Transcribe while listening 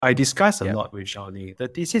I discussed a lot with Shaolin. The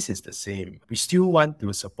thesis is the same. We still want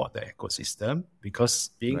to support the ecosystem because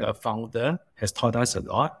being a founder has taught us a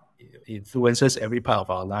lot. It influences every part of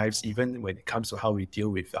our lives, even when it comes to how we deal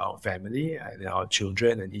with our family and our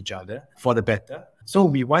children and each other for the better. So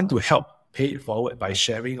we want to help pay it forward by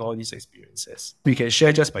sharing all these experiences. We can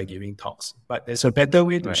share just by giving talks, but there's a better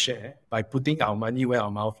way to share by putting our money where our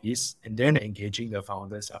mouth is and then engaging the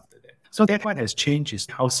founders after that. So that what has changed is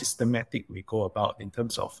how systematic we go about in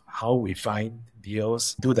terms of how we find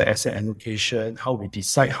deals, do the asset allocation, how we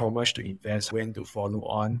decide how much to invest, when to follow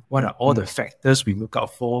on, what are all the factors we look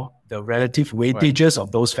out for, the relative weightages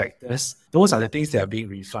of those factors. Those are the things that are being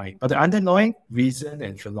refined. But the underlying reason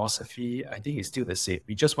and philosophy, I think, is still the same.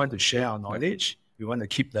 We just want to share our knowledge. We want to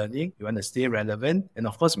keep learning. We want to stay relevant. And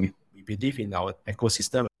of course, we believe in our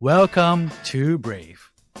ecosystem. Welcome to Brave.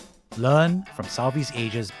 Learn from Southeast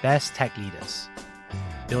Asia's best tech leaders.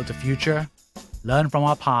 Build the future, learn from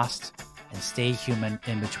our past, and stay human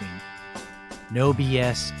in between. No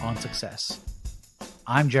BS on success.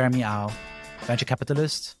 I'm Jeremy Au, venture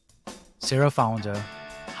capitalist, serial founder,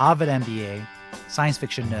 Harvard MBA, science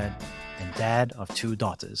fiction nerd, and dad of 2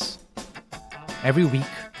 daughters. Every week,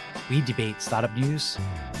 we debate startup news,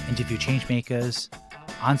 interview changemakers,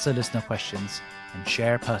 answer listener questions, and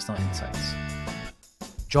share personal insights.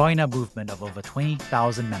 Join our movement of over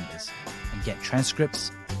 20,000 members and get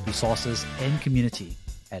transcripts, resources, and community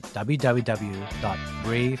at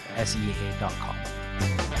www.bravesea.com.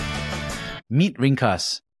 Meet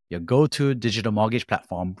Ringkas, your go-to digital mortgage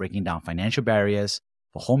platform breaking down financial barriers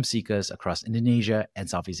for home seekers across Indonesia and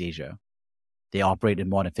Southeast Asia. They operate in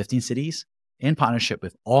more than 15 cities in partnership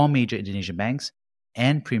with all major Indonesian banks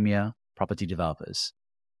and premier property developers.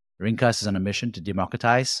 Ringkas is on a mission to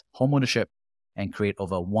democratize homeownership and create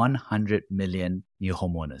over 100 million new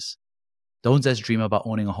homeowners. Don't just dream about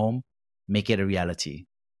owning a home, make it a reality.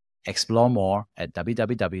 Explore more at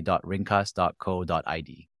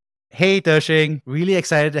www.ringkas.co.id. Hey, Shing, really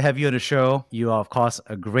excited to have you on the show. You are, of course,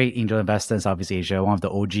 a great angel investor in Southeast Asia, one of the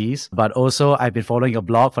OGs. But also, I've been following your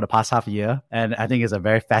blog for the past half a year, and I think it's a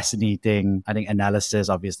very fascinating, analysis,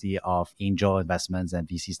 obviously, of angel investments and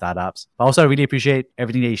VC startups. But also, I really appreciate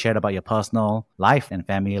everything that you shared about your personal life and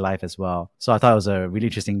family life as well. So I thought it was a really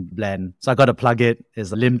interesting blend. So I got to plug it.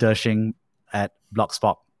 It's Lim Shing at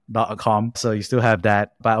blogspot.com. So you still have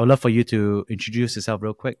that. But I would love for you to introduce yourself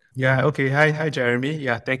real quick. Yeah, okay. Hi, Jeremy.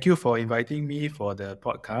 Yeah, thank you for inviting me for the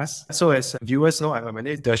podcast. So as viewers know, my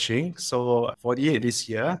name is Shing. So 48 this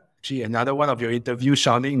year. Actually, another one of your interviews,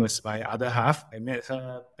 Shaolin, was my other half. I met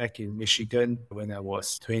her back in Michigan when I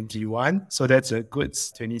was 21. So that's a good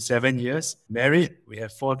 27 years. Married, we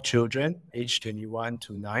have 4 children, aged 21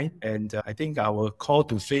 to 9. And I think our call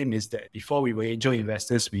to fame is that before we were angel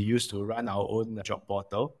investors, we used to run our own job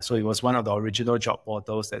portal. So it was one of the original job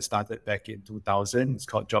portals that started back in 2000. It's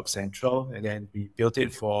called Job Central. And then we built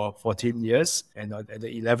it for 14 years. And at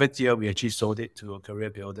the 11th year, we actually sold it to a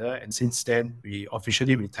career builder. And since then, we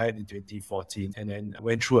officially retired in 2014, and then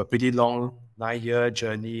went through a pretty long 9-year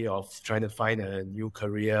journey of trying to find a new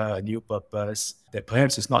career, a new purpose that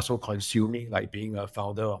perhaps is not so consuming like being a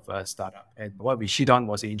founder of a startup. And what we hit on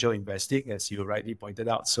was angel investing, as you rightly pointed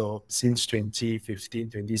out. So since 2015,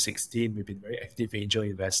 2016, we've been very active angel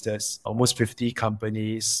investors, almost 50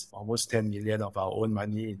 companies, almost 10 million of our own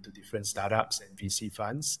money into different startups and VC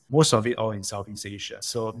funds, most of it all in Southeast Asia.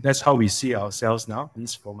 So that's how we see ourselves now. At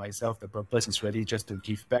least for myself, the purpose is really just to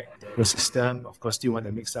give back the ecosystem. Of course, still want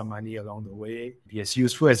to make some money along the way, be as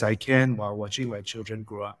useful as I can while watching my children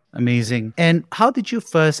grow up. Amazing. And how did you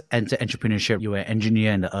first enter entrepreneurship? You were an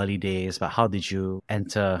engineer in the early days, but how did you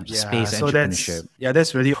enter space entrepreneurship?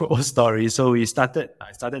 That's really a whole story. So I started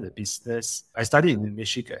a business. I studied in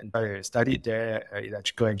Michigan. I studied there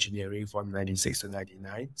electrical engineering from 96 to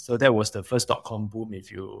 99. So that was the first .com boom,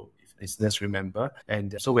 if listeners remember.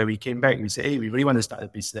 And so when we came back, we said, hey, we really want to start a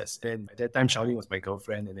business. And at that time, Shaolin was my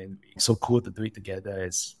girlfriend, and then it was so cool to do it together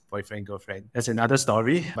as boyfriend, girlfriend. That's another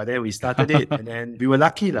story. But then we started it, and then we were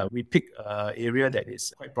lucky. We picked an area that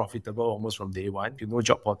is quite profitable almost from day one. You know,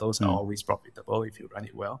 job portals are always profitable if you run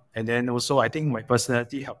it well. And then also, I think my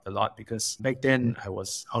personality helped a lot because back then I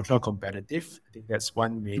was ultra competitive. I think that's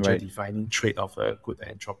one major defining trait of a good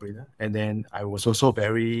entrepreneur. And then I was also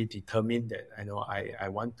very determined that I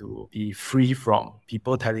want to be free from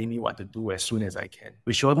people telling me what to do as soon as I can,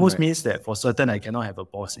 which almost means that for certain I cannot have a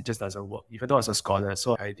boss. It just doesn't work, even though I was a scholar.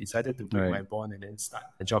 So I decided to break my bond and then start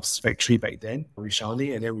a jobs factory back then with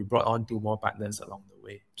Shaolin, and then we brought on 2 more partners along the way.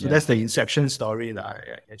 way. So that's the inception story that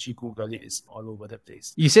I actually Googled it. It's all over the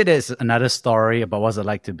place. You said there's another story about what's it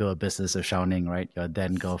like to build a business with Xiaoning, right? Your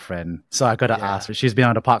then girlfriend. So I got to ask, she's been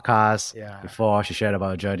on the podcast before, she shared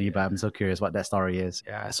about her journey, but I'm so curious what that story is.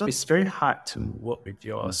 Yeah, so it's very hard to work with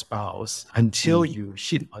your spouse until you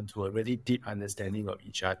hit onto a really deep understanding of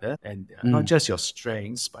each other, and not just your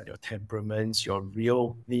strengths, but your temperaments, your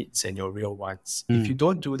real needs and your real wants. If you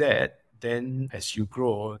don't do that, then as you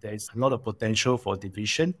grow, there's a lot of potential for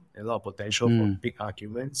division, a lot of potential for big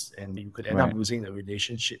arguments, and you could end up losing the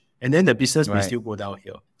relationship. And then the business may still go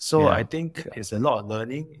downhill. So I think it's a lot of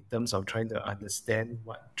learning in terms of trying to understand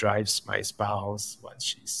what drives my spouse, what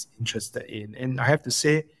she's interested in. And I have to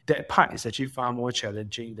say that part is actually far more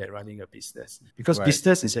challenging than running a business, because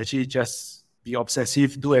business is actually just be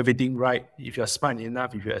obsessive, do everything right. If you're smart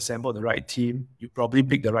enough, if you assemble the right team, you probably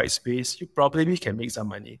pick the right space, you probably can make some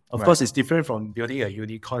money. Of course, it's different from building a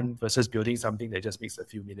unicorn versus building something that just makes a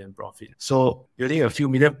few million profit. So building a few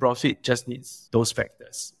million profit just needs those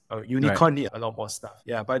factors. A unicorn need a lot more stuff.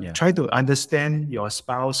 But try to understand your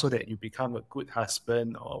spouse so that you become a good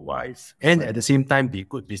husband or wife, and at the same time be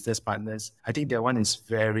good business partners. I think that one is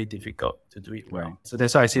very difficult to do it well. So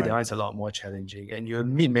that's why I say that one is a lot more challenging. And you'll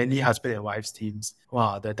meet many husband and wives teams.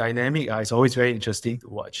 Wow, the dynamic is always very interesting to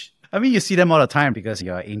watch. I mean, you see them all the time because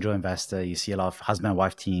you're an angel investor. You see a lot of husband and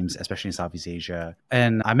wife teams, especially in Southeast Asia.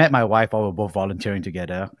 And I met my wife while we were both volunteering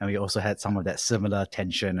together. And we also had some of that similar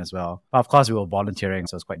tension as well. But of course, we were volunteering,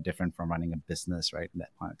 so it's quite different from running a business, right, at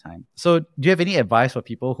that point of time. So do you have any advice for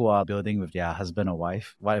people who are building with their husband or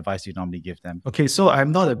wife? What advice do you normally give them? Okay, so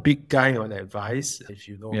I'm not a big guy on advice, if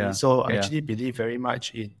you know me. So I actually believe very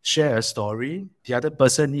much in share a story. The other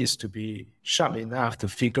person needs to be sharp enough to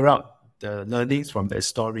figure out the learnings from that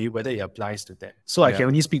story, whether it applies to them. So I can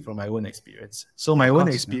only speak from my own experience. So my own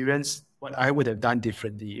experience, what I would have done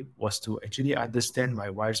differently was to actually understand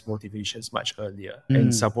my wife's motivations much earlier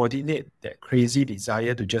and subordinate that crazy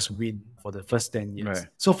desire to just win for the first 10 years.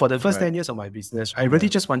 So for the first 10 years of my business, I really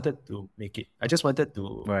just wanted to make it. I just wanted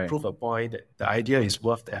to prove a point that the idea is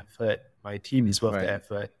worth the effort. My team is worth the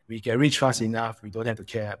effort. We can reach fast enough. We don't have to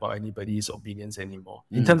care about anybody's opinions anymore.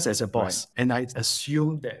 In terms as a boss. And I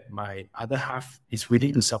assume that my other half is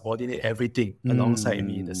willing to subordinate everything alongside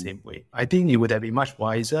me in the same way. I think it would have been much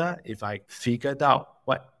wiser if I figured out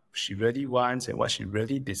what she really wants and what she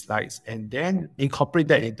really dislikes, and then incorporate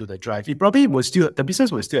that into the drive. It probably will still, the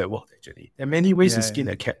business will still at work actually. There are many ways to skin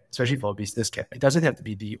a cat, especially for a business cat. It doesn't have to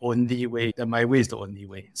be the only way. My way is the only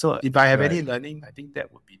way. So if I have any learning, I think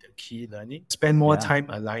that would be the key learning. Spend more time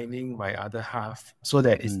aligning my other half so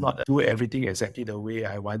that it's not do everything exactly the way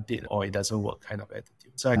I want it or it doesn't work kind of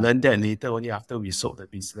attitude. So I learned that later only after we sold the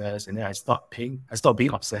business, and then I stopped being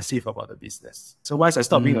obsessive about the business. So once I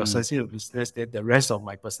stopped being obsessive with business, then the rest of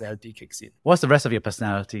my personality kicks in. What's the rest of your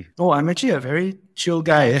personality? Oh, I'm actually a very chill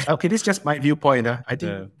guy. Okay, this is just my viewpoint. I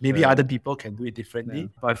think maybe other people can do it differently.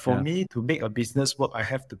 But for me, to make a business work, I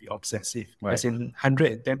have to be obsessive. As in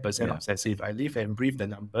 110% obsessive. I live and breathe the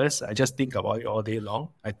numbers. I just think about it all day long.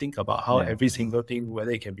 I think about how every single thing,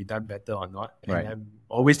 whether it can be done better or not. And I'm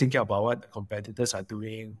always thinking about what the competitors are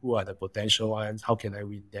doing, who are the potential ones, how can I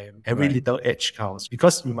win them. Every little edge counts.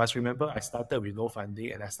 Because you must remember, I started with no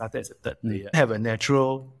funding and I started as a third player. I have a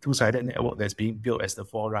natural two-sided network that's being built as the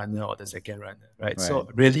forerunner or the second runner, right? So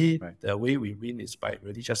really, the way we win is by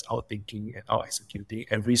really just out-thinking and out-executing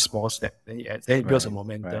every small step. Then it builds a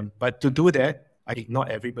momentum. But to do that, I ignore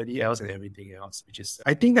everybody else and everything else, which is,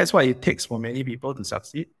 I think that's what it takes for many people to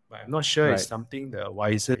succeed. But I'm not sure it's something the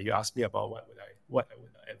wiser. You ask me about what I would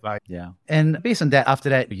advise. Yeah. And based on that, after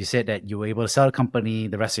that, you said that you were able to sell the company,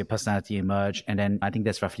 the rest of your personality emerged. And then I think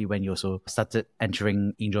that's roughly when you also started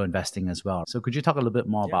entering angel investing as well. So could you talk a little bit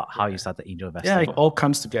more about how you started angel investing? Yeah, it all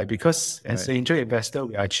comes together because as an angel investor,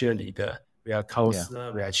 we are a cheerleader. We are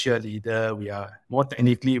counselor, we are cheerleader, we are more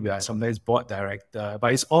technically, we are sometimes board director,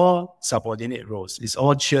 but it's all subordinate roles. It's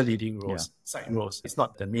all cheerleading roles, side roles. It's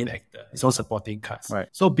not the main actor. It's all supporting cast.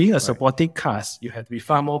 So being a supporting cast, you have to be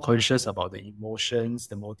far more conscious about the emotions,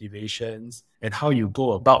 the motivations, and how you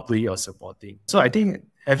go about doing your supporting. So I think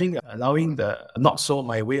allowing the not so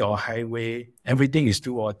my way or highway, everything is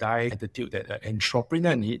do or die attitude that an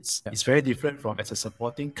entrepreneur needs is very different from as a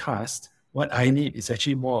supporting cast. What I need is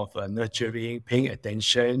actually more of a nurturing, paying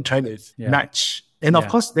attention, trying to nudge. And of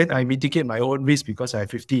course, then I mitigate my own risk because I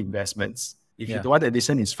have 50 investments. If you don't want to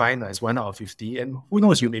listen, it's fine. It's 1 out of 50. And who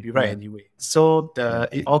knows, you may be right anyway. So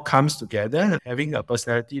it all comes together. Having a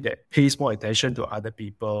personality that pays more attention to other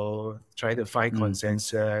people, trying to find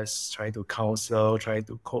consensus, trying to counsel, trying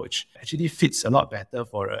to coach, actually fits a lot better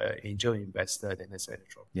for an angel investor than a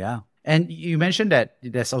central. Yeah. And you mentioned that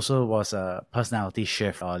there's also was a personality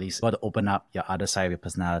shift, or at least got to open up your other side of your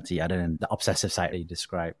personality other than the obsessive side that you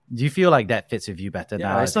described. Do you feel like that fits with you better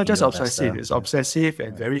now Yeah, it's as not an just angel obsessive. investor? It's obsessive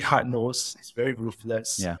and very hard-nosed. It's very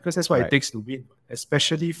ruthless. Yeah. Because that's what it Right. takes to win,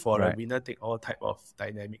 especially for a Right. winner-take-all type of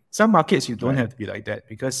dynamic. Some markets, you don't Right. have to be like that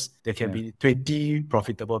because there can Yeah. be 20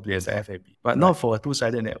 profitable players at F&B, but Right. not for a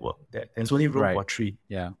two-sided network. There's only room Right. for three.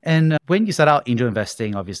 Yeah. And when you started out angel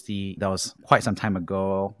investing, obviously that was quite some time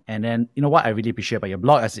ago. And then, you know, what I really appreciate about your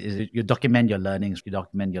blog is you document your learnings. You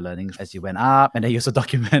document your learnings as you went up. And then you also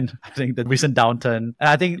document, I think, the recent downturn. And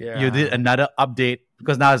I think you did Yeah. another update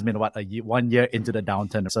because now it's been what, 1 year into the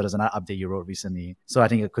downturn. So there's another update you wrote recently. So I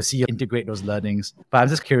think I could see you integrate those learnings. But I'm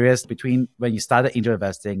just curious, between when you started angel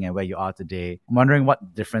investing and where you are today, I'm wondering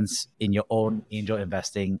what difference in your own angel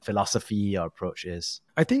investing philosophy or approach is.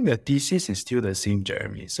 I think the thesis is still the same,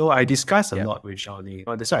 Jeremy. So I discussed a Yep. lot with Shaolin.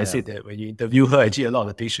 That's why I Yeah. said that when you interview her, actually a lot of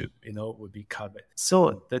the things would be covered.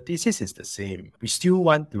 So the thesis is the same. We still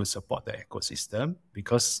want to support the ecosystem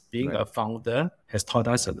because being Right. a founder has taught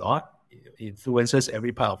us a lot. It influences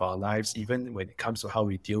every part of our lives, even when it comes to how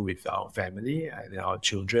we deal with our family and our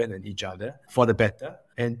children and each other for the better.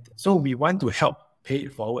 And so we want to help pay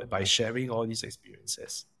it forward by sharing all these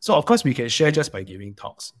experiences. So of course we can share just by giving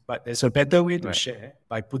talks, but there's a better way to Right. share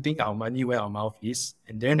by putting our money where our mouth is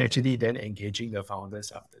and then engaging the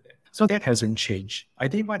founders after that. So that hasn't changed. I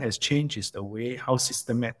think what has changed is the way how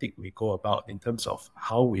systematic we go about in terms of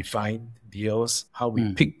how we find deals, how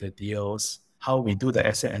we pick the deals, how we do the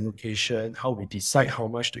asset allocation, how we decide how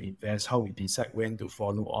much to invest, how we decide when to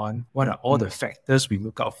follow on, what are all the factors we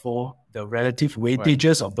look out for, the relative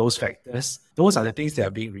weightages of those factors. Those are the things that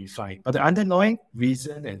are being refined. But the underlying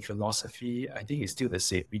reason and philosophy, I think, is still the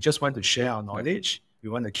same. We just want to share our knowledge. We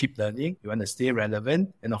want to keep learning. We want to stay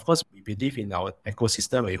relevant. And of course, we believe in our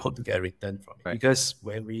ecosystem and we hope to get a return from it. Right. Because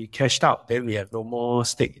when we cashed out, then we have no more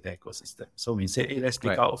stake in the ecosystem. So we say, hey, let's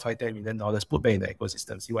take out $5-10 million, put back in the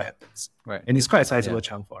ecosystem, see what happens. Right. And it's quite a sizable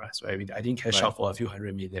chunk for us, right? I didn't cash out for a few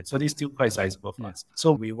 $100 million. So this is still quite sizable for us.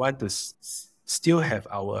 So we want to still have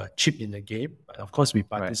our chip in the game. But of course, we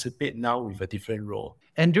participate now with a different role.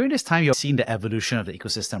 And during this time, you're seeing the evolution of the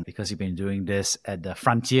ecosystem because you've been doing this at the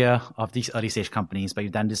frontier of these early stage companies, but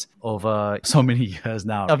you've done this over so many years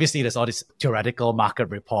now. Obviously, there's all these theoretical market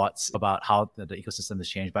reports about how the ecosystem has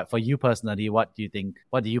changed. But for you personally, what do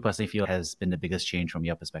you personally feel has been the biggest change from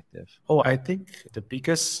your perspective? Oh, I think the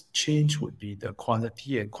biggest change would be the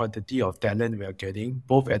quality and quantity of talent we are getting,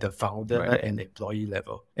 both at the founder and employee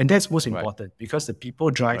level. And that's most important because the people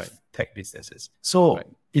drive tech businesses. So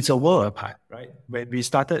it's a world apart, right? When we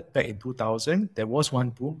started back in 2000, there was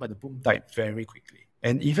one boom, but the boom died very quickly.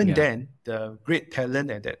 And even then, the great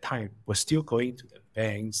talent at that time was still going to the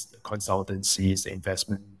banks, the consultancies, the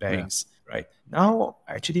investment banks, right? Now,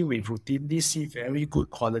 actually, we routinely see very good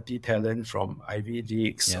quality talent from Ivy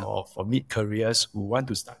Leagues or from mid-careers who want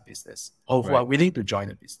to start business or who are willing to join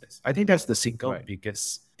a business. I think that's the single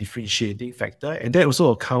biggest differentiating factor. And that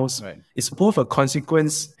also accounts, it's both a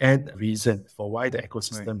consequence and a reason for why the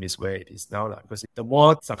ecosystem is where it is now. Because the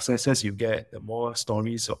more successes you get, the more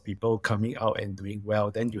stories of people coming out and doing well,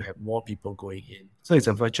 then you have more people going in. So it's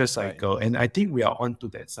a virtuous cycle. And I think we are onto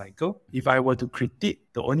that cycle. If I were to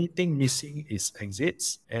critique, the only thing missing is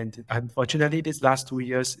exits. And unfortunately, these last 2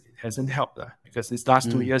 years, it hasn't helped because these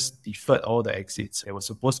last 2 years deferred all the exits. There was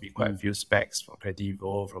supposed to be quite a few specs from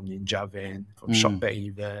Credivo, from Ninja Van, from ShopBack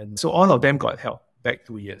even. So all of them got help back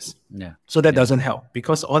 2 years. So that doesn't help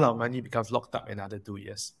because all our money becomes locked up another 2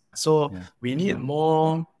 years. So we need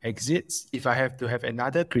more exits. If I have to have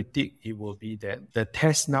another critique, it will be that the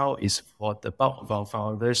test now is for the bulk of our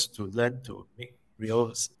founders to learn to make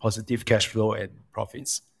real positive cash flow and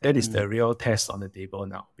profits. That is the real test on the table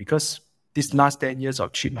now because this last 10 years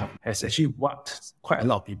of chip has actually warped quite a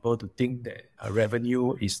lot of people to think that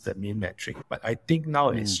revenue is the main metric. But I think now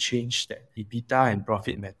it's changed that EBITDA and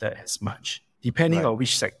profit matter as much, depending on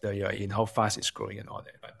which sector you're in, how fast it's growing and all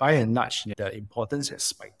that. But by and large, the importance has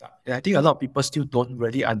spiked up. And I think a lot of people still don't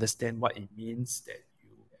really understand what it means that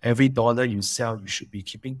every dollar you sell, you should be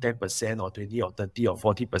keeping 10% or 20 or 30 or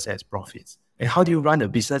 40% as profits. And how do you run a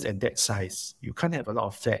business at that size? You can't have a lot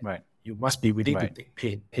of fat. You must be willing to take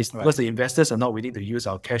pain. It's because the investors are not willing to use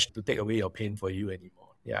our cash to take away your pain for you anymore.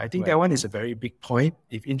 Yeah, I think that one is a very big point.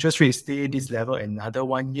 If interest rates stay this level another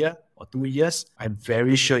 1 year or 2 years, I'm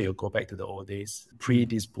very sure you'll go back to the old days, pre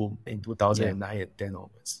this boom in 2009 and 10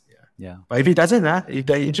 onwards. But if it doesn't, if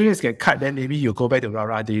the interest rates get cut, then maybe you'll go back to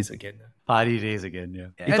rah-rah days again. Party days again,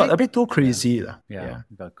 yeah. It got a bit too crazy. Yeah,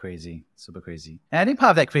 it got crazy, super crazy. And I think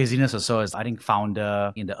part of that craziness also is, I think,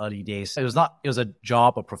 founder in the early days, it was a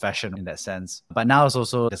job or profession in that sense. But now it's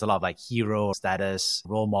also, there's a lot of like hero status,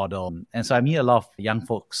 role model. And so I meet a lot of young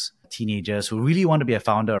folks, teenagers who really want to be a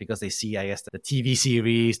founder because they see, I guess, the TV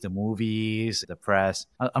series, the movies, the press.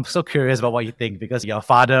 I'm so curious about what you think because you're a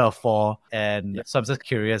father of 4. And so I'm just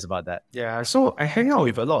curious about that. Yeah, so I hang out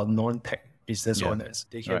with a lot of non-tech business owners.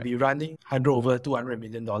 They can be running over $200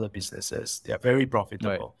 million businesses. They are very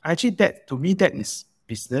profitable. Actually, to me, that is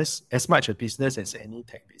business, as much a business as any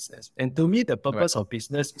tech business. And to me, the purpose of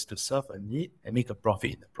business is to serve a need and make a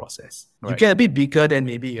profit in the process. You get a bit bigger, then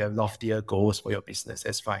maybe you have loftier goals for your business.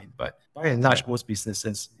 That's fine. But by and large, most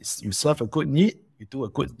businesses, you serve a good need, you do a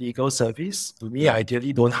good legal service. To me,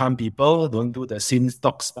 ideally, don't harm people, don't do the sin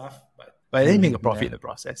stock stuff, but then make a profit in the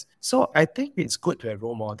process. So I think it's good to have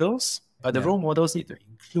role models, but the role models need to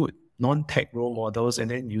include non-tech role models, and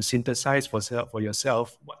then you synthesize for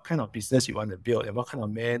yourself what kind of business you want to build and what kind of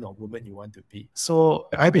man or woman you want to be. So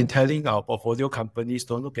I've been telling our portfolio companies,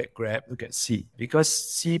 don't look at Grab, look at C, because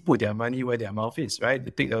C put their money where their mouth is, right? They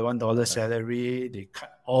take the $1 salary, they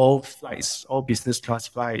cut all flights, all business class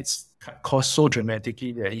flights, cut costs so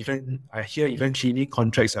dramatically that I hear even Chile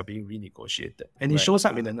contracts are being renegotiated. And it shows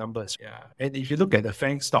up in the numbers. Yeah. And if you look at the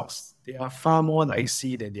FANG stocks, they are far more like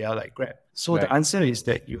C than they are like Grab. So the answer is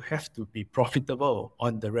that you have to be profitable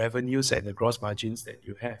on the revenues and the gross margins that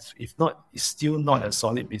you have. If not, it's still not a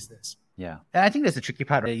solid business. Yeah. And I think there's a tricky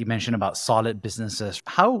part that you mentioned about solid businesses.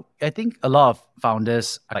 I think a lot of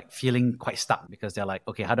founders are like feeling quite stuck because they're like,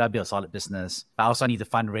 okay, how do I build a solid business? But I also need to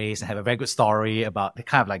fundraise and have a very good story about the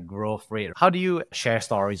kind of like growth rate. How do you share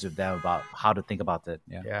stories with them about how to think about it?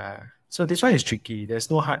 Yeah. So this one is tricky.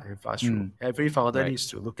 There's no hard and fast rule. Every founder needs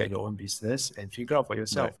to look at your own business and figure out for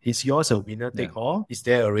yourself. Is yours a winner take all? Is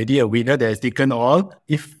there already a winner that has taken all?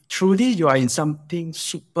 If truly you are in something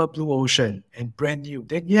super blue ocean and brand new,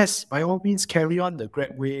 then yes, by all means, carry on the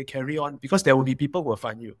Grab way, carry on, because there will be people who will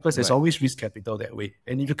fund you, because there's always risk capital that way.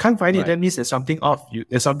 And if you can't find it, that means there's something off.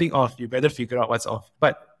 You better figure out what's off.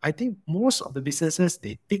 But I think most of the businesses,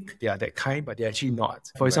 they think they are that kind, but they're actually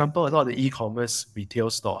not. For example, a lot of the e-commerce retail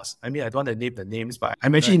stores, I mean, I don't want to name the names, but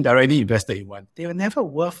I'm actually indirectly invested in one. They were never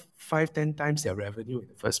worth 5-10 times their revenue in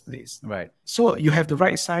the first place. Right. So you have to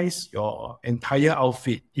right size your entire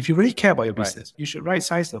outfit. If you really care about your business, you should right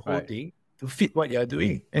size the whole thing to fit what you're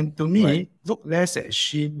doing. And to me, look less at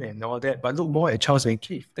Shing and all that, but look more at Charles and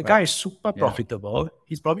Keith. The guy is super profitable.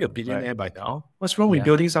 He's probably a billionaire by now. What's wrong with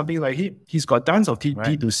building something like him? He's got tons of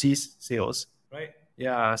D2C sales, right?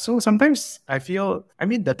 Yeah. So sometimes I feel,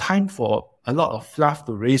 the time for a lot of fluff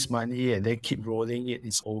to raise money and then keep rolling it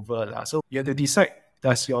is over. So you have to decide,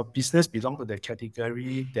 does your business belong to the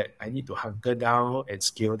category that I need to hunker down and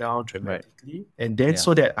scale down dramatically? And then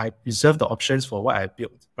so that I preserve the options for what I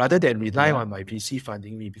built, rather than rely on my VC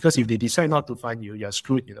funding me. Because if they decide not to fund you, you're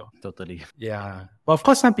screwed, Totally. Yeah. But of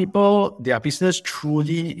course, some people, their business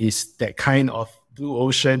truly is that kind of blue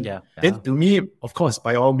ocean. Then to me, of course,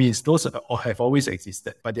 by all means, those have always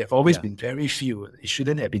existed, but there have always been very few. It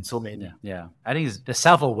shouldn't have been so many. Yeah. I think it's the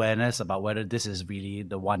self-awareness about whether this is really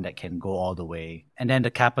the one that can go all the way. And then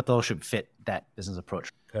the capital should fit that business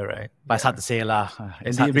approach. Correct. But it's hard to say lah.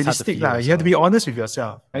 And be realistic lah. You have to be honest with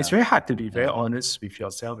yourself. It's very hard to be very honest with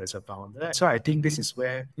yourself as a founder. So I think this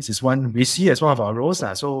is one we see as one of our roles.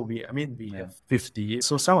 So we have 50.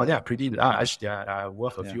 So some of them are pretty large. They are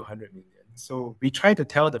worth a few $100 million. So we try to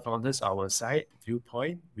tell the founders our side,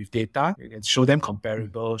 viewpoint with data, and show them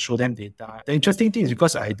comparable, show them data. The interesting thing is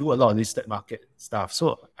because I do a lot of listed market stuff,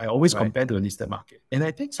 so I always compare to the listed market. And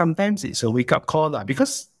I think sometimes it's a wake-up call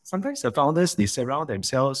because sometimes the founders, they surround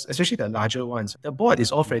themselves, especially the larger ones. The board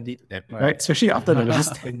is all friendly to them, right? Especially after the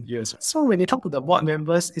last 10 years. So when they talk to the board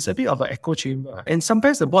members, it's a bit of an echo chamber. And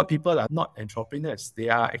sometimes the board people are not entrepreneurs. They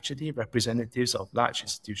are actually representatives of large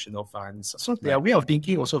institutional funds. So their way of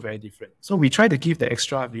thinking also very different. So we try to give the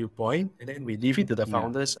extra viewpoint, and then we leave it to the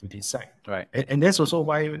founders to decide. Right. And that's also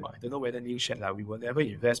why, I don't know whether Ning shared, we will never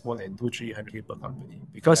invest more than 200-300K per company.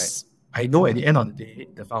 Because I know at the end of the day,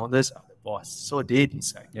 the founders are the boss. So they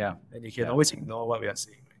decide. Yeah. And you can always ignore what we are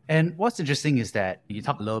saying. And what's interesting is that you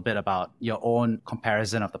talk a little bit about your own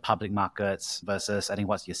comparison of the public markets versus, I think,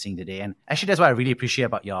 what you're seeing today. And actually, that's what I really appreciate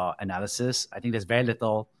about your analysis. I think there's very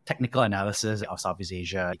little technical analysis of Southeast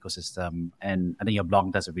Asia ecosystem. And I think your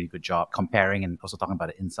blog does a really good job comparing and also talking about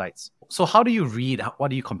the insights. So how do you read? What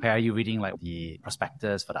do you compare? Are you reading like the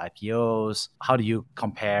prospectus for the IPOs? How do you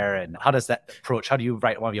compare and how does that approach? How do you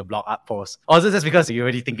write one of your blog up posts? Or is it just because you're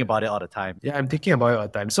already thinking about it all the time? Yeah, I'm thinking about it all the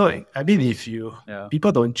time. So, I mean, if you,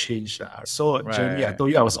 people don't change. So, Jeremy, I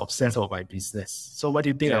told you I was obsessed about my business. So, what do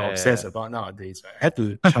you think I'm obsessed about nowadays? Right? I had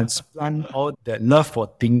to transplant all that love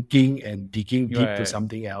for thinking and digging deep to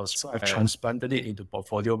something else. So, I've transplanted it into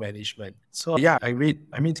portfolio management. So, yeah, Kylie,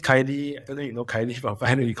 I don't know if you know Kylie from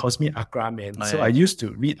finance, he calls me Accra Man. I used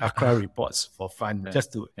to read Accra reports for fun,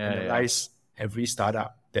 just to analyze every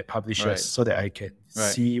startup that publishes so that I can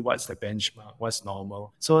see what's the benchmark, what's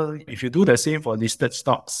normal. So if you do the same for listed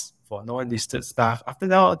stocks, for non-listed stuff, after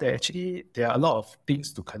that, there are a lot of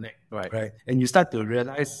things to connect, right? And you start to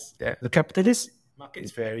realize that the capitalist market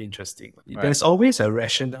is very interesting. There's always a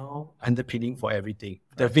rationale underpinning for everything.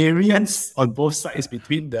 The variance on both sides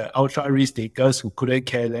between the ultra risk takers who couldn't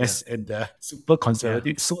care less and the super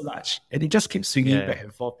conservative is so large, and it just keeps swinging back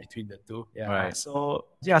and forth between the two. So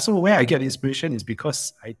where I get inspiration is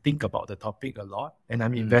because I think about the topic a lot, and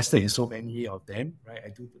I'm invested in so many of them. Right, I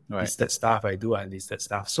do listed stuff, I do unlisted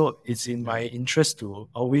stuff. So it's in my interest to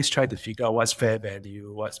always try to figure out what's fair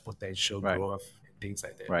value, what's potential growth. Things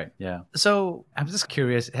like that. Right. Yeah. So I'm just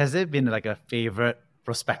curious, has there been like a favorite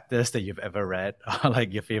prospectus that you've ever read, or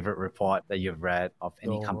like your favorite report that you've read of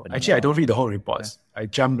any company? Actually, I don't read the whole reports. I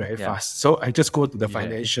jump very fast. So I just go to the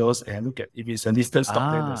financials and look at if it's a listed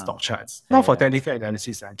stock, then the stock charts. Not for technical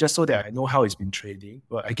analysis, just so that I know how it's been trading.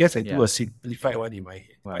 But I guess I do a simplified one in my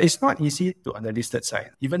head. But it's not easy to on the listed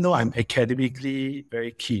side, even though I'm academically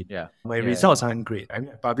very keen. My results aren't great. I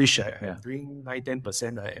mean, I publish, I'm doing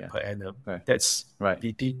 9-10% per annum. That's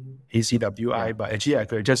beating ACWI, but actually I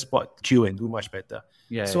could have just bought Q and do much better.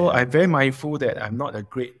 I'm very mindful that I'm not a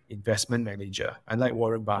great investment manager, unlike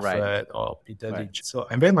Warren Buffett or Peter Lynch. So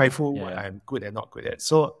I'm very mindful what I'm good and not good at.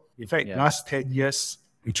 So in fact, last 10 years,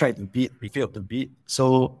 we tried to beat, we failed to beat.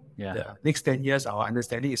 So the next 10 years, our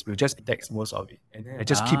understanding is we'll just index most of it. And then I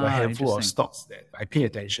just keep a handful of stocks that I pay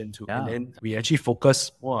attention to. And then we actually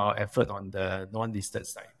focus more our effort on the non-listed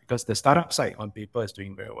side, because the startup side on paper is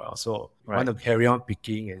doing very well. So we want to carry on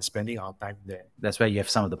picking and spending our time there. That's where you have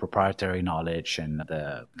some of the proprietary knowledge and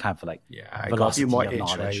the kind of like I got a few more edge,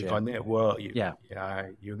 right? You got network,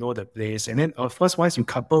 you know the place. And then of course, once you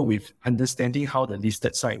couple with understanding how the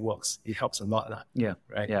listed side works, it helps a lot.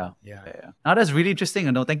 Right? Now that's really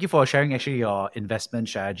interesting. Thank you for sharing actually your investment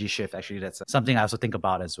strategy shift. Actually, that's something I also think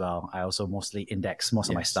about as well. I also mostly index most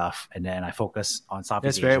of my stuff, and then I focus on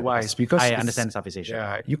Southeast Asia. That's very wise, because I understand Southeast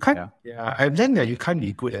Asia. You can't. I've learned that you can't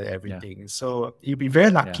be good at everything. So you'll be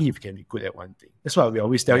very lucky if you can be good at one thing. That's what we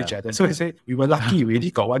always tell each other. So we say we were lucky. We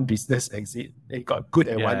only got one business exit. They got good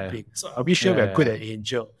at one thing. So are we sure we're good at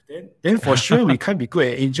angel? Then for sure we can't be good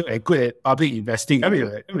at angel and good at public investing. I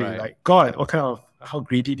mean, like God, how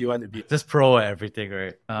greedy do you want to be? Just pro at everything,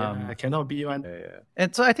 right? I cannot be one.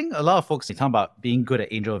 And so I think a lot of folks talk about being good at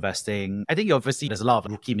angel investing. I think obviously there's a lot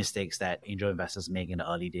of rookie mistakes that angel investors make in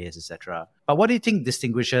the early days, etc. But what do you think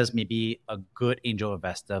distinguishes maybe a good angel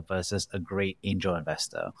investor versus a great angel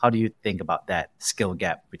investor? How do you think about that skill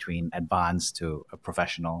gap between advanced to a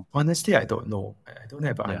professional? Honestly, I don't know. I don't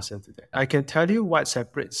have an answer to that. I can tell you what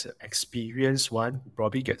separates experienced one who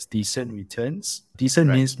probably gets decent returns.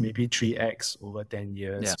 Decent means maybe 3x over 10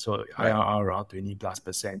 years. So IRR around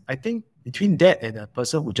 20+%. I think between that and a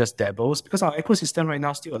person who just dabbles, because our ecosystem right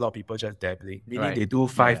now, still a lot of people just dabbling, meaning they do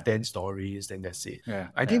 5-10 stories, then that's it.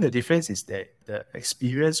 I think the difference is that the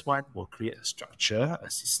experienced one will create a structure, a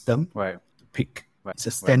system to pick. It's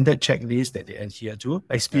a standard checklist that they adhere to.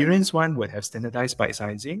 Experienced one would have standardized bite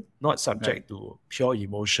sizing, not subject to pure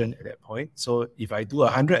emotion at that point. So if I do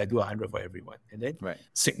 100, I do 100 for everyone. And then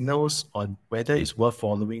signals on whether it's worth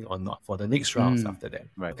following or not for the next rounds after that.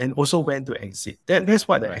 And also when to exit. That's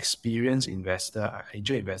what the experienced investor,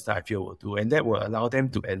 angel investor, I feel will do. And that will allow them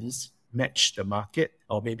to at least match the market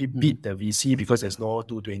or maybe beat the VC, because there's no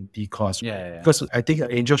 220 cost. Because I think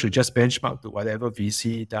an angel should just benchmark to whatever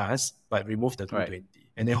VC does, but remove the 220.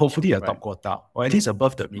 And then hopefully a top quartile, or at least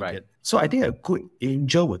above the median. So I think a good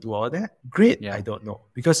angel would do all that. Great, I don't know.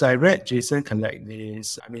 Because I read Jason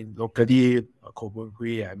Kalani's, locally, Koh Boon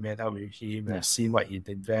Hui, I met up with him, I've seen what he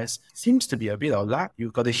invests. Seems to be a bit of luck.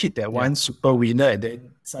 You got to hit that one super winner and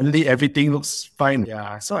then suddenly everything looks fine.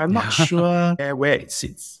 So I'm not sure where it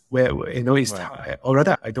sits. Where it's or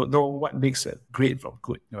rather, I don't know what makes it great from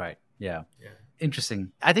good.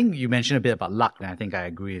 Interesting. I think you mentioned a bit about luck, and I think I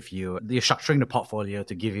agree with you. You're structuring the portfolio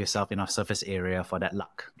to give yourself enough surface area for that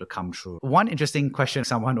luck to come through. One interesting question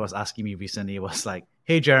someone was asking me recently was like,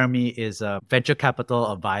 Hey Jeremy, is venture capital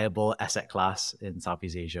a viable asset class in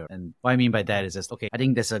Southeast Asia? And what I mean by that is just, okay, I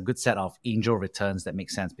think there's a good set of angel returns that make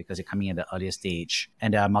sense because you're coming at the earlier stage.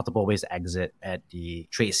 And there are multiple ways to exit at the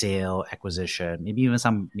trade sale, acquisition, maybe even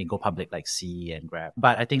some may go public like C and Grab.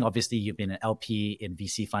 But I think obviously you've been an LP in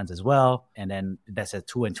VC funds as well. And then that's a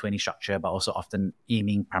 2 and 20 structure, but also often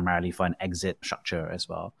aiming primarily for an exit structure as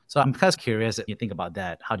well. So I'm kind of curious if you think about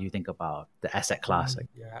that. How do you think about the asset class?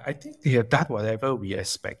 Yeah, I think they have done whatever we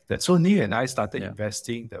expected. So Neil and I started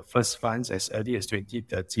investing the first funds as early as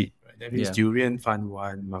 2013. Right? That means Durian Fund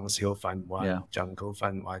 1, Monk's Hill Fund 1, Jungle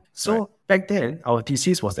Fund 1. So back then, our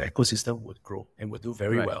thesis was the ecosystem would grow and would do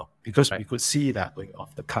very well because we could see that like,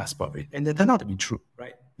 off the cusp of it. And it turned out to be true,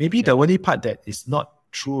 right? Maybe the only part that is not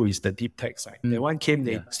true is the deep tech side. That one came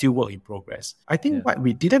late, still work in progress. I think what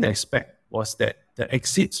we didn't expect was that the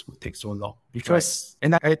exits would take so long because,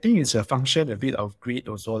 and I think it's a function a bit of greed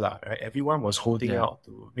also lah, right? Everyone was holding out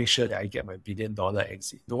to make sure that I get my $1 billion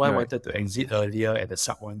exit. No one wanted to exit earlier at the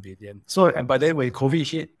sub 1 billion. So, but then when COVID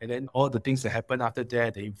hit and then all the things that happened after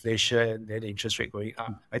that, the inflation, then the interest rate going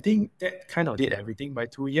up, I think that kind of did everything by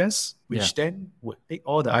 2 years, which then would make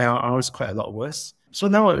all the IRRs quite a lot worse. So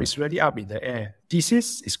now it's really up in the air.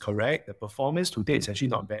 Thesis is correct. The performance today is actually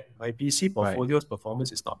not bad. My BC portfolio's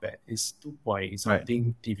performance is not bad. It's 2 point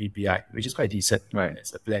something TVPI, which is quite decent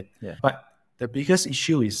as a plan. But the biggest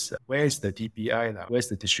issue is where is the DPI? Where's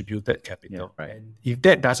the distributed capital? And if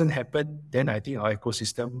that doesn't happen, then I think our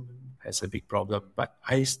ecosystem has a big problem. But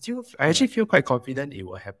I actually feel quite confident it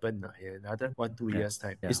will happen in another 1-2 years'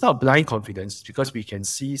 time. It's not blind confidence because we can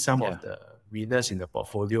see some of the winners in the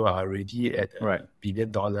portfolio are already at a $1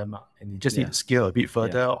 billion mark, and you just need to scale a bit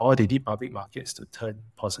further, or they need public markets to turn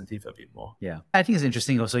positive a bit more. I think it's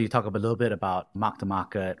interesting also you talk a little bit about mark to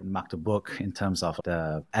market, mark to book in terms of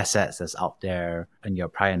the assets that's out there in your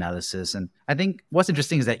prior analysis. And I think what's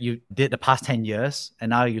interesting is that you did the past 10 years and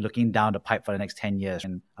now you're looking down the pipe for the next 10 years.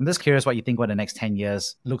 And I'm just curious what you think what the next 10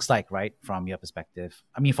 years looks like, right, from your perspective.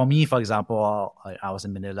 I mean, for me, for example, I was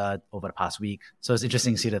in Manila over the past week. So it's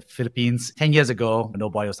interesting to see the Philippines. 10 years ago,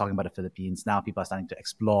 nobody was talking about the Philippines. Now people are starting to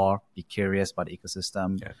explore, be curious about the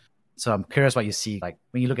ecosystem. So I'm curious what you see, like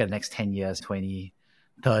when you look at the next 10 years, 20,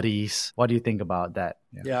 30s, what do you think about that?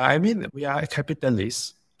 I mean, we are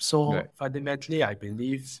capitalists. So fundamentally, I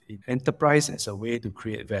believe in enterprise as a way to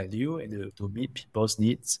create value and to meet people's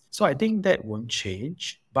needs. So I think that won't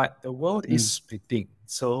change, but the world is splitting.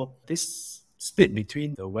 So this split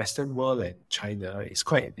between the Western world and China is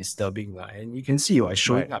quite disturbing. And you can see it's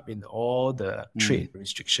showing up in all the trade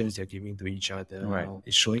restrictions they're giving to each other.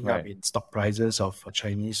 It's showing up in stock prices of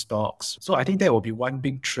Chinese stocks. So I think that will be one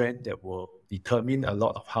big trend that will determine a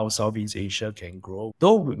lot of how Southeast Asia can grow.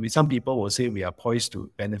 Though some people will say we are poised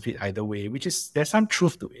to benefit either way, which is, there's some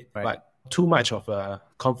truth to it. But too much of a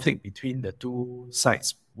conflict between the two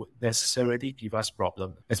sides would necessarily give us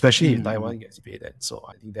problem, especially if Taiwan gets invaded. So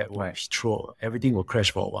I think that will throw, everything will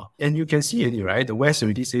crash for a while. And you can see it, right? The West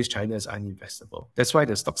already says China is uninvestable. That's why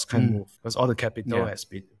the stocks can't move, because all the capital has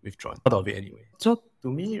been withdrawn out of it anyway. So to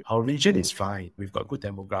me, our region is fine. We've got good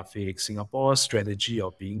demographics. Singapore's strategy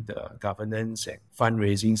of being the governance and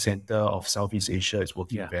fundraising center of Southeast Asia is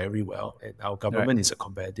working very well. And our government is a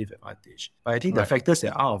competitive advantage. But I think the factors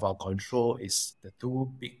that are out of our control is the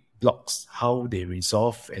two big blocks, how they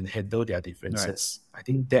resolve and handle their differences. I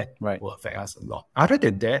think that will affect us a lot. Other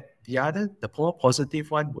than that, the more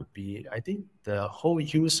positive one would be, I think the whole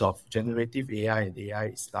use of generative AI and AI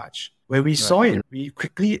is large. When we saw it, we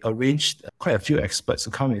quickly arranged quite a few experts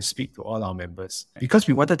to come and speak to all our members because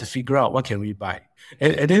we wanted to figure out what can we buy.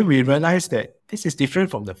 And then we realized that this is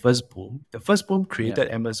different from the first boom. The first boom created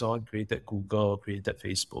Amazon, created Google, created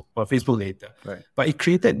Facebook, or Facebook later. But it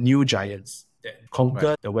created new giants that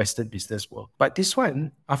conquer the Western business world. But this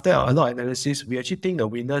one, after a lot of analysis, we actually think the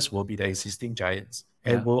winners will be the existing giants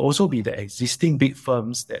and will also be the existing big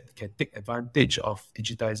firms that can take advantage of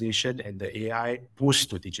digitization and the AI push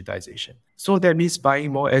to digitization. So that means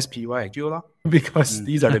buying more SPY and QLA because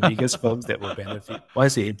these are the biggest firms that will benefit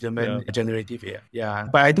once they implement generative AI.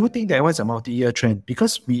 But I do think that one's a multi-year trend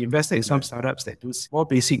because we invested in some startups that do more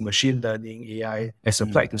basic machine learning AI as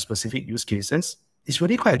applied to specific use cases. It's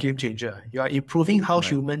really quite a game changer. You are improving how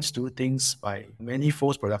humans do things by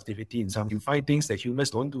manifold productivity in some. You find things that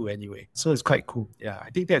humans don't do anyway. So it's quite cool.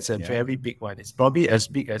 I think that's a very big one. It's probably as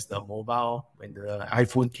big as the mobile when the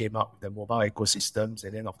iPhone came out, the mobile ecosystems,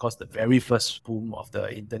 and then of course the very first boom of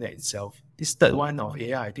the internet itself. This third one of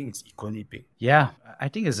AI, I think is equally big. Yeah, I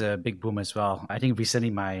think it's a big boom as well. I think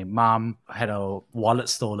recently my mom had a wallet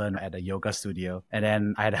stolen at a yoga studio, and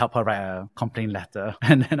then I had to help her write a complaint letter,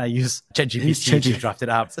 and then I used ChatGPT she drafted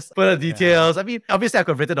up, just put the details. I mean, obviously I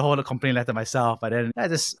could have written the whole complaint letter myself, but then I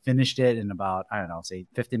just finished it in about, I don't know, say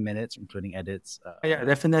 15 minutes, including edits. Yeah,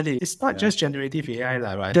 definitely. It's not just generative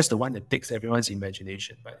AI, right? Just the one that takes everyone's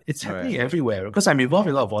imagination, but it's happening everywhere. Because I'm involved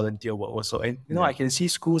in a lot of volunteer work also. And, I can see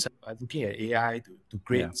schools are looking at AI to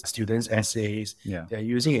grade students' essays. They're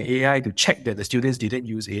using AI to check that the students didn't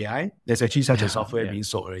use AI. There's actually such a software being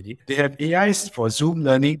sold already. They have AIs for Zoom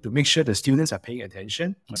learning to make sure the students are paying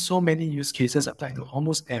attention. So many use cases apply to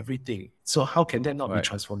almost everything. So how can that not be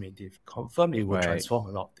transformative? Confirm it will transform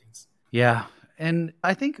a lot of things. Yeah. And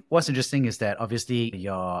I think what's interesting is that obviously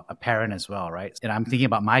you're a parent as well, right? And I'm thinking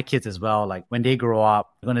about my kids as well. Like when they grow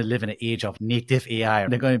up, they're going to live in an age of native AI.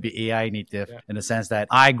 They're going to be AI native in the sense that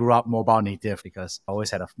I grew up mobile native because I always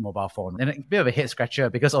had a mobile phone. And a bit of a head scratcher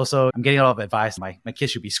because also I'm getting a lot of advice. My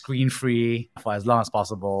kids should be screen free for as long as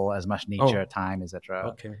possible, as much nature, time, etc.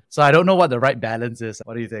 Okay. So I don't know what the right balance is.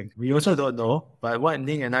 What do you think? We also don't know. But what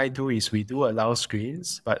Ning and I do is we do allow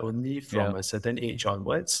screens, but only from a certain age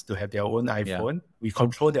onwards to have their own iPhone. We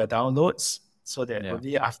control their downloads so that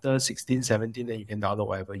only after 16, 17, then you can download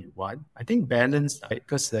whatever you want. I think balance,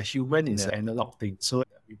 because the human is an analog thing. So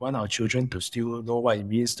we want our children to still know what it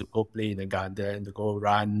means to go play in the garden, to go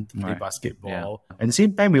run, to play basketball. At the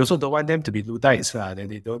same time, we also don't want them to be Luddites, that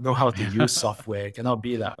they don't know how to use software. Cannot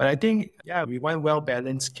be. But I think, we want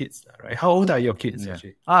well-balanced kids, right? How old are your kids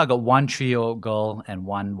actually? I got one 3-year-old girl and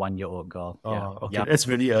one 1-year-old girl. Okay. That's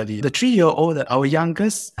really early. The 3-year-old, our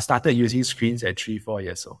youngest, started using screens at 3-4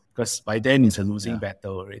 years old. Because by then it's a losing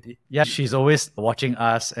battle already. Yeah, she's always watching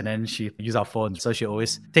us and then she uses our phone. So she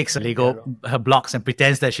always takes her blocks and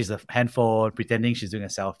pretends that she's a handphone, pretending she's doing a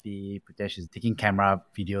selfie, pretend she's taking camera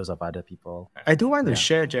videos of other people. I do want to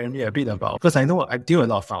share, Jeremy, a bit about, because I know I deal with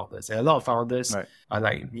a lot of founders. And a lot of founders are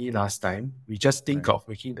like me last time. We just think of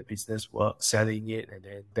making the business work, selling it, and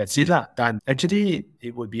then that's it, done. Actually,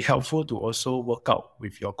 it would be helpful to also work out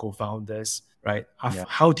with your co-founders, right?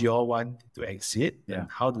 How do you all want to exit? And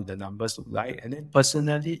how do the numbers look like? And then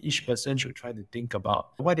personally, each person should try to think about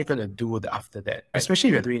what they're going to do after that. Especially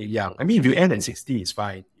if you're doing it young. I mean, if you end at 60, it's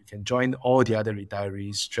fine. You can join all the other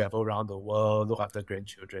retirees, travel around the world, look after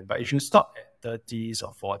grandchildren. But if you stop at 30s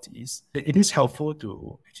or 40s, it is helpful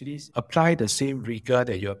to actually apply the same rigor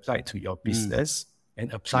that you applied to your business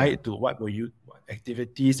and apply it to what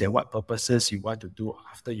activities and what purposes you want to do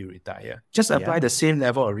after you retire. Just apply the same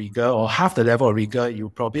level of rigor or half the level of rigor, you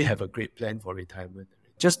probably have a great plan for retirement.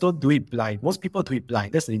 Just don't do it blind. Most people do it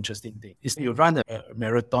blind. That's the interesting thing. Is you run a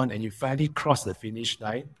marathon and you finally cross the finish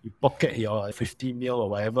line, you pocket your 50 mil or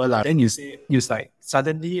whatever, then you say,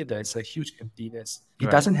 suddenly there's a huge emptiness.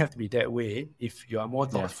 It doesn't have to be that way if you are more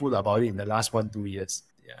thoughtful about it in the last 1-2 years.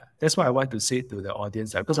 That's what I want to say to the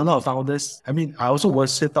audience. Because a lot of founders, I also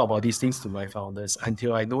was talk about these things to my founders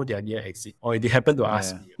until I know they're near exit or they happen to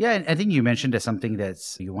ask me. Yeah, and I think you mentioned there's something that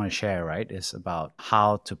you want to share, right? It's about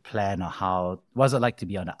how to plan or what's it like to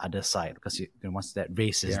be on the other side? Because once that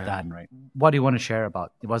race is done, right? What do you want to share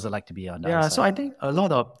about what's it like to be on the other side? So I think a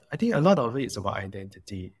lot of it is about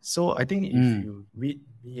identity. So I think if you read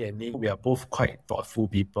me and Nick, we are both quite thoughtful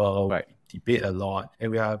people. Right. Debate a lot and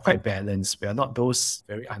we are quite balanced. We are not those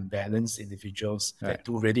very unbalanced individuals that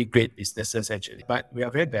do really great businesses actually, but we are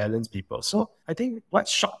very balanced people. So I think what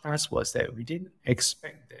shocked us was that we didn't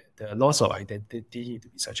expect that the loss of identity to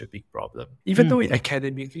be such a big problem, even though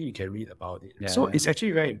academically you can read about it. It's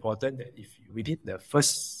actually very important that if within the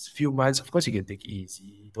first few months, of course you can take it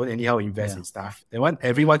easy, don't anyhow invest in stuff.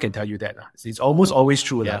 Everyone can tell you that. It's almost always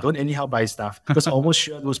true. Don't anyhow buy stuff because almost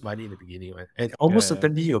sure lose money in the beginning. And almost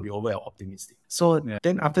certainly you'll be over optimistic. So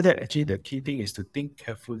then after that, actually the key thing is to think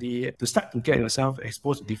carefully, to start to get yourself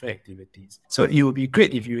exposed to different activities. So it would be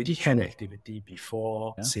great if you already had an activity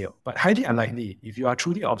before sale, but highly unlikely. If you are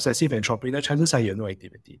truly obsessive entrepreneur, chances are you have no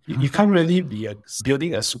activity. You can't really be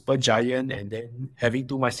building a super giant and then having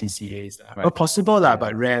too much CCAs. Well, possible,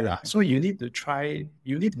 but rare. So you need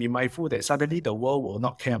to be mindful that suddenly the world will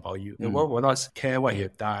not care about you. The world will not care what you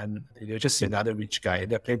have done. They'll just see another rich guy.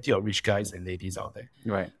 There are plenty of rich guys and ladies out there.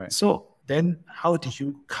 Right. So then how do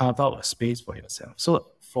you carve out a space for yourself? So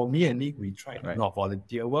for me and Nick, we tried not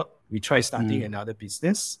volunteer work. We tried starting another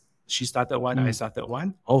business. She started one, I started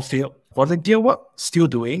one. All failed. Volunteer work, still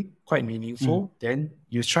doing, quite meaningful. Then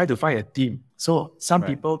you try to find a team. So some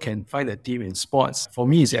people can find a team in sports. For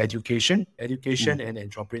me, it's education and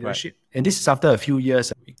entrepreneurship. And this is after a few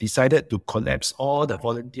years, we decided to collapse all the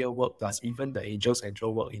volunteer work plus even the angel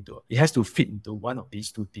central work it has to fit into one of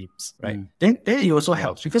these two teams, right? Then it also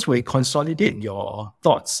helps because when you consolidate your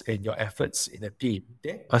thoughts and your efforts in a team,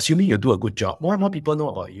 then assuming you do a good job, more and more people know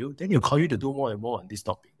about you, then you call you to do more and more on this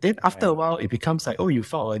topic. Then after a while, it becomes like, you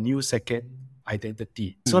found a new second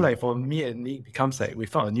identity. So like for me and Nick, becomes like we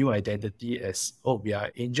found a new identity as, we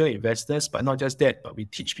are angel investors, but not just that, but we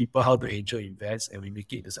teach people how to angel invest and we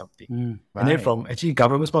make it into something. And then from actually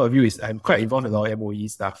government's point of view is I'm quite involved in a lot of MOE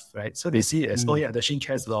stuff, right? So they see it as, the Shing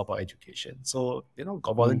cares a lot about education. So,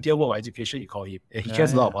 got volunteer work or education, you call him. And he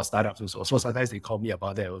cares a lot about startups also. So sometimes they call me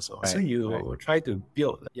about that also. So you try to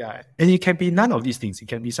build, and it can be none of these things. It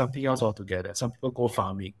can be something else altogether. Some people go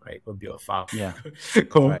farming, right? Go build a farm.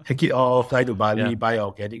 Go take it all, fly to Bali, buy an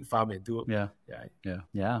organic farm and do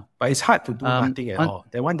But it's hard to do nothing at all.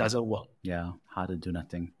 That one doesn't work. Yeah, hard to do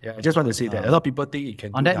nothing. Yeah, I just want to say that a lot of people think it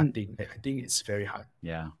can do nothing. I think it's very hard.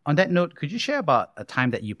 Yeah. On that note, could you share about a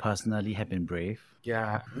time that you personally have been brave?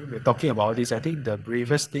 Yeah, we're talking about this. I think the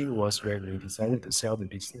bravest thing was when we decided to sell the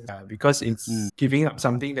business because it's giving up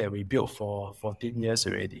something that we built for 14 years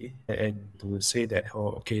already. And to say that,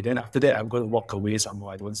 then after that, I'm going to walk away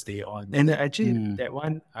somewhere. I don't stay on. And actually, that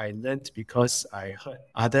one I learned because I heard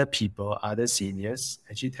other people, other seniors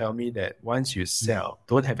actually tell me that once you sell,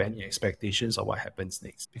 don't have any expectations of what happens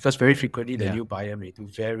next. Because very frequently, the new buyer may do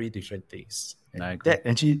very different things. That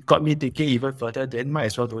actually got me thinking even further, then might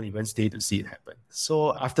as well don't even stay to see it happen.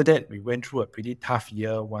 So after that, we went through a pretty tough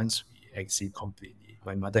year once we exit completely.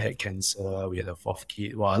 My mother had cancer, we had a fourth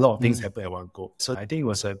kid. Well, a lot of things happened at one go. So I think it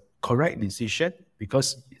was a correct decision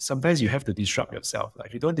because sometimes you have to disrupt yourself. Like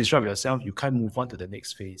if you don't disrupt yourself, you can't move on to the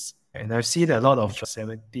next phase. And I've seen a lot of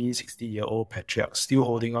 70, 60-year-old patriarchs still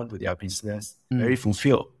holding on to their business, very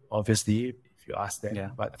fulfilled, obviously, if you ask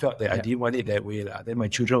them. But I felt that I didn't want it that way. Then my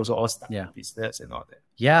children also all started business and all that.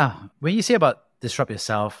 Yeah. When you say about disrupt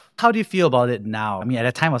yourself, how do you feel about it now? I mean, at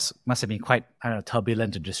that time, must have been quite,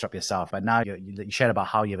 turbulent to disrupt yourself. But now you shared about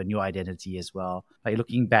how you have a new identity as well. Like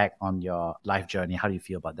looking back on your life journey, how do you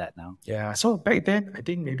feel about that now? Yeah, so back then, I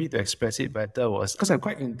think maybe to express it better was because I'm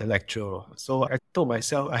quite intellectual. So I told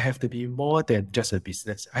myself I have to be more than just a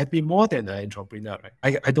business. I have to be more than an entrepreneur,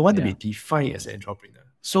 right? I don't want to be defined as an entrepreneur.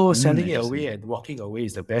 So selling it away and walking away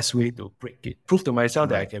is the best way to break it. Prove to myself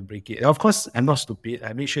that I can break it. And of course, I'm not stupid.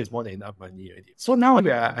 I make sure it's more than enough money already. So now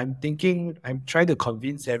I'm trying to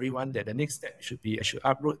convince everyone that the next step should be I should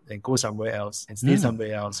uproot and go somewhere else and stay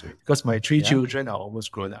somewhere else. Right? Because my 3 children are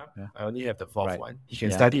almost grown up. I only have the 4th one. He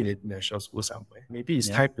can study in an international school somewhere. Maybe it's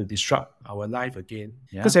time to disrupt our life again.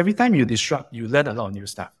 Because every time you disrupt, you learn a lot of new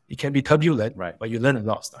stuff. It can be turbulent, but you learn a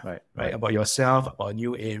lot of stuff. Right? About yourself, about a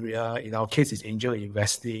new area. In our case, it's angel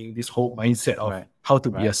investing, this whole mindset of how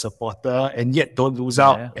to be a supporter and yet don't lose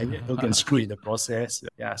out and yet don't get screwed in the process.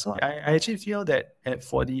 So I actually feel that at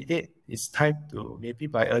 48, it's time to maybe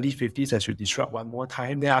by early 50s, I should disrupt one more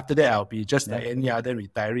time. Then after that, I'll be just like any other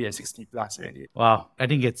retiree at 60 plus already. Wow. I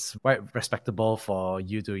think it's quite respectable for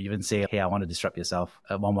you to even say, hey, I want to disrupt yourself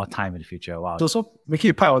one more time in the future. Wow. So make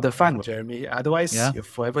it part of the fun, Jeremy. Otherwise, you're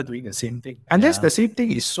forever doing the same thing. Unless the same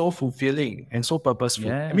thing is so fulfilling and so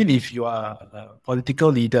purposeful. I mean, if you are a political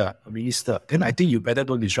leader, a minister, then I think you better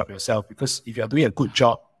don't disrupt yourself because if you're doing a good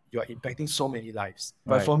job, you are impacting so many lives.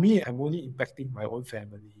 But for me, I'm only impacting my own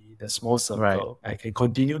family, the small circle. I can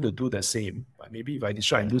continue to do the same. But maybe if I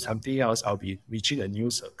disrupt and do something else, I'll be reaching a new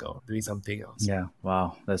circle, doing something else. Yeah,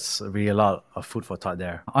 wow. That's really a lot of food for thought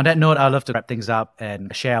there. On that note, I'd love to wrap things up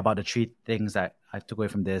and share about the 3 things that I took away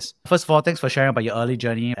from this. First of all, thanks for sharing about your early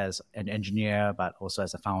journey as an engineer, but also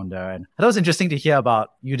as a founder. And I thought it was interesting to hear about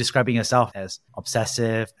you describing yourself as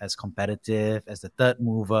obsessive, as competitive, as the third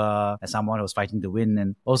mover, as someone who was fighting to win.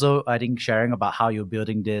 And also, I think sharing about how you're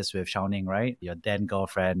building this with Xiaoning, right? Your then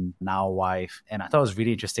girlfriend, now wife. And I thought it was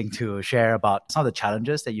really interesting to share about some of the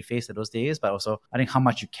challenges that you faced in those days, but also I think how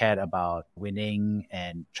much you cared about winning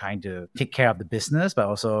and trying to take care of the business, but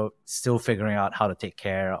also still figuring out how to take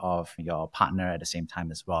care of your partner at the same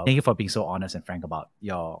time as well. Thank you for being so honest and frank about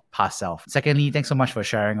your past self. Secondly, thanks so much for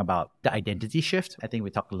sharing about the identity shift. I think we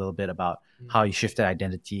talked a little bit about how you shifted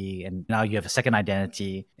identity and now you have a second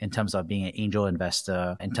identity in terms of being an angel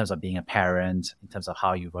investor, in terms of being a parent, in terms of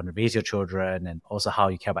how you want to raise your children and also how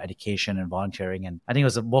you care about education and volunteering. And I think it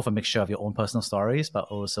was both a mixture of your own personal stories, but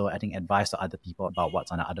also I think advice to other people about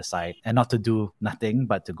what's on the other side and not to do nothing,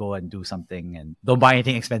 but to go and do something and don't buy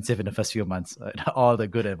anything expensive in the first few months. All the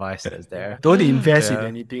good advice that is there. Don't invest in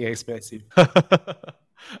anything expensive.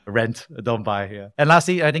 Rent, don't buy here. And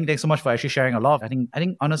lastly, I think thanks so much for actually sharing a lot. I think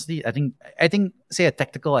honestly, I think say a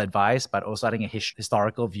tactical advice, but also I think a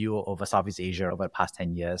historical view over Southeast Asia over the past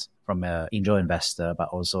 10 years from an angel investor, but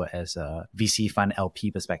also as a VC fund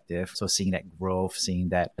LP perspective. So seeing that growth, seeing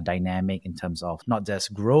that dynamic in terms of not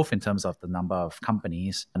just growth in terms of the number of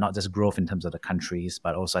companies, not just growth in terms of the countries,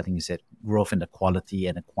 but also I think you said growth in the quality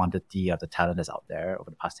and the quantity of the talent that's out there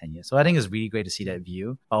over the past 10 years. So I think it's really great to see that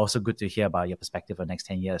view, but also good to hear about your perspective for the next 10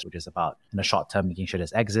 10 years, which is about in the short term making sure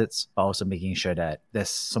there's exits, but also making sure that there's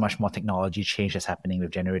so much more technology change that's happening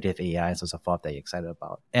with generative AI and so forth that you're excited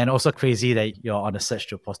about. And also crazy that you're on a search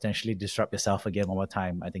to potentially disrupt yourself again one more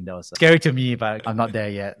time. I think that was scary to me, but I'm not there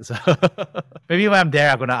yet. So maybe when I'm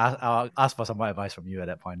there, I'll ask for some more advice from you at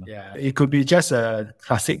that point. Yeah, it could be just a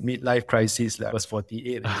classic midlife crisis. Like I was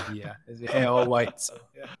 48 already, yeah. His hair all white. So,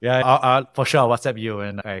 yeah, I'll for sure WhatsApp you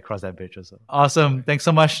when I cross that bridge also. Awesome. Thanks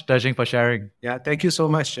so much, Shing, for sharing. Yeah, thank you so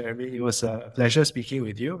much, Jeremy. It was a pleasure speaking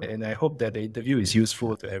with you, and I hope that the interview is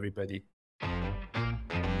useful to everybody.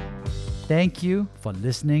 Thank you for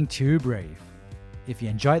listening to Brave. If you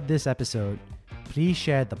enjoyed this episode, please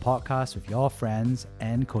share the podcast with your friends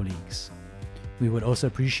and colleagues. We would also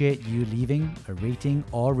appreciate you leaving a rating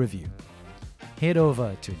or review. Head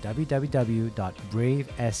over to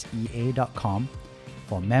www.bravesea.com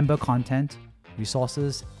for member content,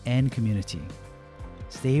 resources, and community.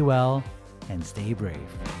 Stay well and stay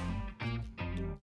brave.